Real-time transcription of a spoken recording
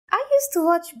used to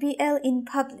watch BL in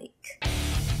public.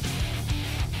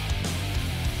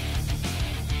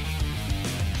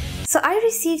 So I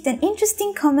received an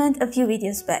interesting comment a few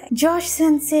videos back. Josh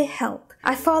Sensei, help.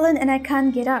 I've fallen and I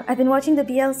can't get up. I've been watching the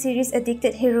BL series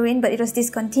Addicted Heroine, but it was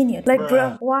discontinued. Like,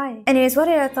 bro, why? Anyways, what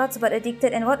are your thoughts about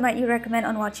Addicted and what might you recommend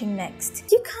on watching next?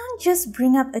 You can't just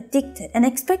bring up Addicted and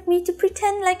expect me to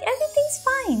pretend like everything's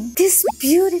fine. This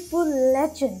beautiful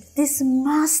legend, this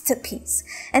masterpiece,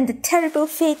 and the terrible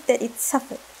fate that it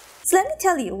suffered. So let me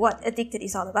tell you what Addicted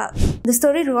is all about. The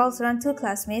story revolves around two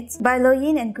classmates, Bai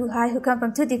Lo-yin and Gu-hai, who come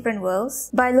from two different worlds.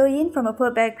 Bai Lo-yin from a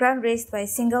poor background raised by a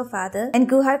single father, and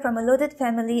Gu-hai from a loaded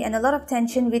family and a lot of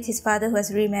tension with his father who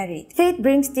has remarried. Fate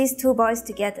brings these two boys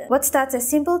together. What starts as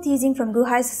simple teasing from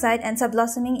Gu-hai's side ends up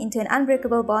blossoming into an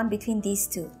unbreakable bond between these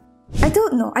two. I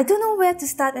don't know where to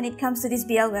start when it comes to this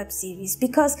BL web series,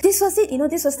 because this was it,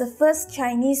 this was the first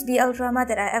Chinese BL drama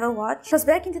that I ever watched. It was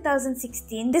back in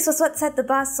 2016. This was what set the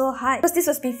bar so high, because this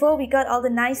was before we got all the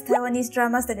nice Taiwanese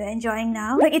dramas that we're enjoying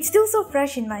now. Like, it's still so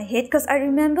fresh in my head, because I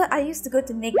remember I used to go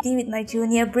to McD with my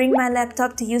junior, bring my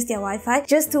laptop to use their Wi-Fi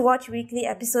just to watch weekly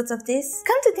episodes of this.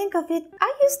 Come to think of it,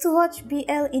 I used to watch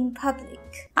BL in public.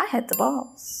 I had the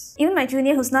balls. Even my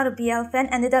junior, who's not a BL fan,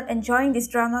 ended up enjoying this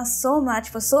drama so much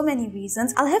for so many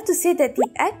reasons. I'll have to say that the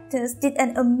actors did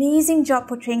an amazing job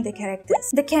portraying the characters.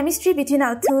 The chemistry between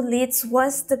our two leads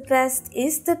was the best,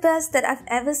 is the best that I've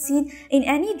ever seen in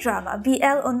any drama,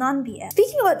 BL or non-BL.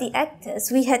 Speaking about the actors,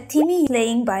 we had Timmy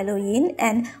playing Bai Lo-yin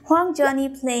and Huang Johnny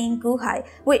playing Gu-hai,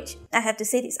 which, I have to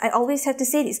say this, I always have to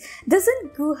say this,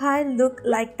 doesn't Gu-hai look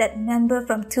like that member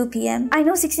from 2PM? I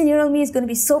know 16-year-old me is gonna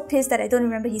be so pissed that I don't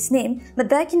remember his name, but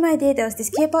back in my day there was this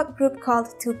K-pop group called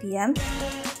 2PM.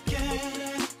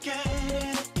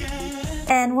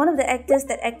 And one of the actors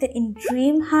that acted in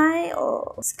Dream High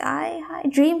or Sky High?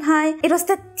 Dream High. It was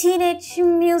the teenage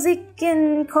music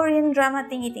and Korean drama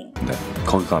thingy thing. 네,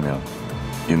 거기 가면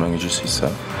유명해질 수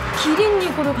있어요?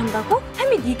 기린이고를 간다고?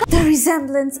 햄이 네가? The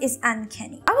resemblance is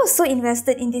uncanny. I was so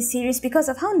invested in this series because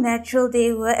of how natural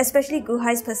they were, especially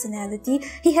Gu-hai's personality.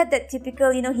 He had that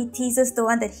typical, he teases the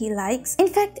one that he likes. In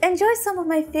fact, enjoy some of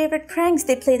my favorite pranks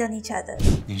they played on each other.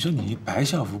 你说你白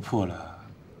小福破了，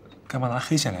干嘛拿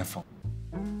黑线来缝？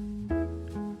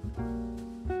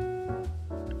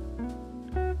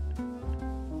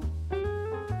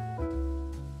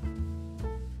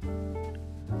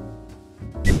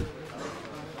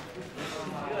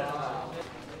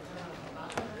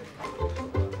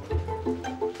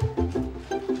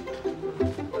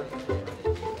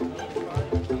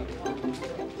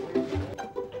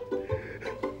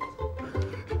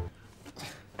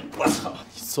 我操！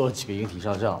你做了几个引体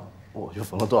向上，我就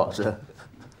缝了多少针。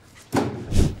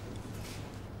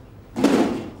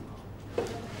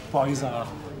不好意思啊，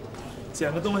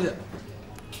捡个东西。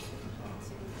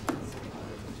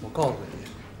我告诉你，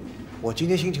我今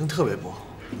天心情特别不好，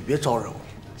你别招惹我。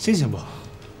心情不好，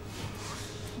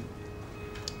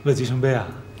乐极生悲啊！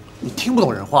你听不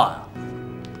懂人话呀？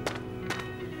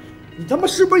你他妈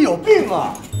是不是有病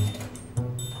啊？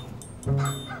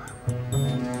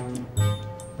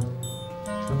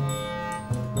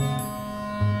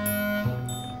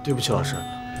 对不起，老师。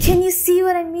 Can you see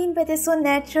what I mean by they're so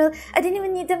natural? I didn't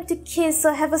even need them to kiss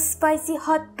or have a spicy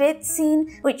hot bed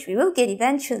scene, which we will get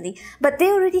eventually, but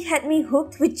they already had me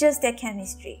hooked with just their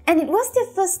chemistry. And it was their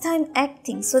first time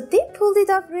acting, so they pulled it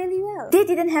off really well. They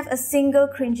didn't have a single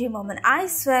cringy moment. I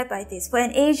swear by this. For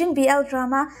an Asian BL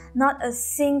drama, not a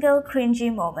single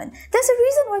cringy moment. There's a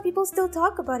reason why people still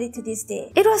talk about it to this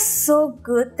day. It was so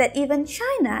good that even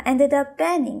China ended up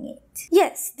banning it.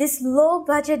 Yes, this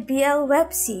low-budget BL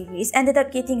web series ended up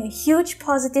getting a huge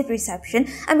positive reception.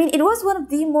 I mean, it was one of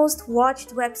the most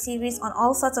watched web series on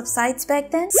all sorts of sites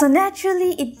back then. So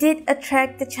naturally, it did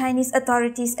attract the Chinese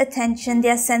authorities' attention,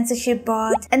 their censorship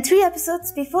board. And 3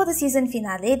 episodes before the season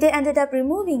finale, they ended up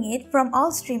removing it from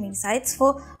all streaming sites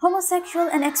for homosexual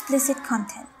and explicit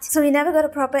content. So we never got a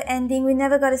proper ending, we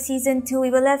never got a season 2,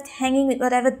 we were left hanging with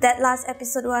whatever that last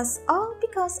episode was, all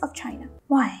because of China.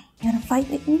 Why? You wanna fight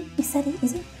with me? Is that it?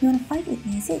 Is it? You wanna fight with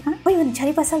me? Is it? Huh? Why you wanna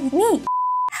cari pasal with me?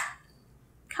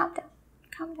 Calm down.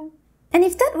 Calm down. And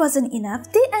if that wasn't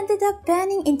enough, they ended up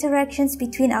banning interactions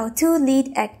between our 2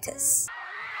 lead actors.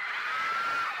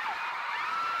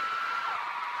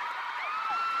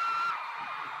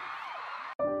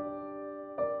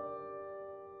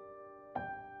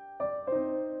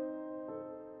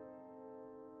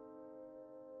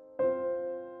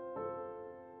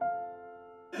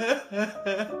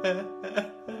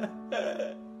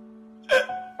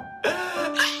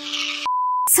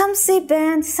 Some say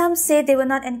banned, some say they were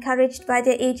not encouraged by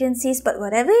their agencies, but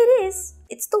whatever it is,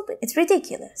 it's stupid. It's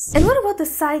ridiculous. And what about the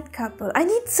side couple? I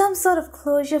need some sort of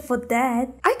closure for that.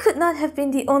 I could not have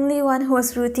been the only one who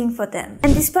was rooting for them.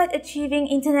 And despite achieving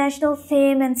international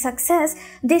fame and success,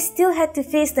 they still had to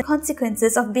face the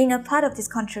consequences of being a part of this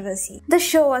controversy. The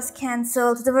show was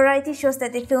cancelled, the variety shows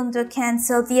that they filmed were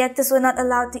cancelled, the actors were not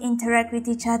allowed to interact with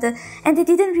each other, and they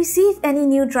didn't receive any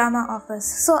new drama offers.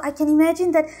 So I can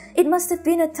imagine that it must have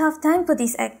been a tough time for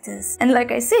these actors. And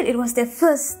like I said, it was their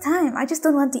first time. I just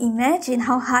don't want to imagine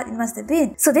how hard it must have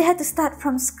been. So they had to start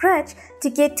from scratch to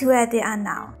get to where they are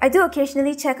now. I do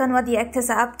occasionally check on what the actors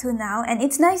are up to now, and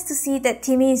it's nice to see that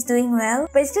Timmy is doing well,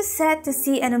 but it's just sad to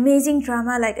see an amazing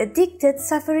drama like Addicted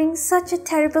suffering such a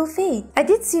terrible fate. I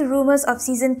did see rumors of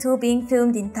season 2 being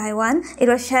filmed in Taiwan. It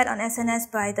was shared on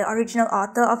SNS by the original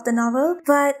author of the novel,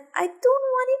 but I don't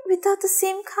want it without the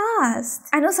same cast.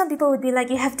 I know some people would be like,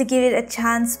 you have to give it a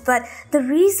chance, but the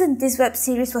reason this web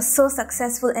series was so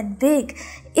successful and big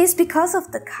is because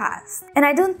of the cast. And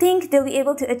I don't think they'll be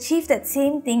able to achieve that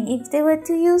same thing if they were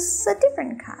to use a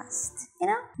different cast, you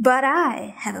know? But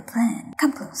I have a plan.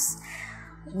 Come close.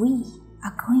 We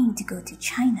are going to go to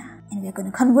China and we're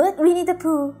going to convert Winnie the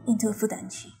Pooh into a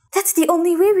Fudanshi. That's the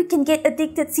only way we can get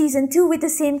Addicted season 2 with the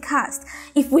same cast,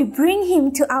 if we bring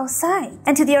him to our side.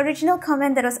 And to the original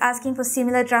comment that was asking for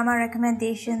similar drama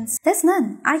recommendations, there's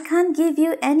none. I can't give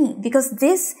you any because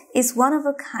this is one of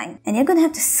a kind. And you're gonna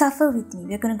have to suffer with me.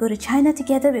 We're gonna go to China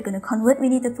together, we're gonna convert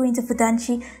Winnie the Pooh into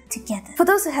Fudanshi together. For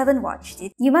those who haven't watched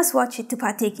it, you must watch it to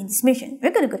partake in this mission.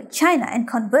 We're gonna go to China and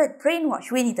convert,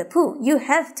 brainwash Winnie the Pooh. You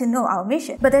have to know our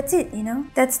mission. But that's it, you know?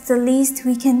 That's the least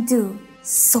we can do,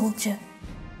 soldier.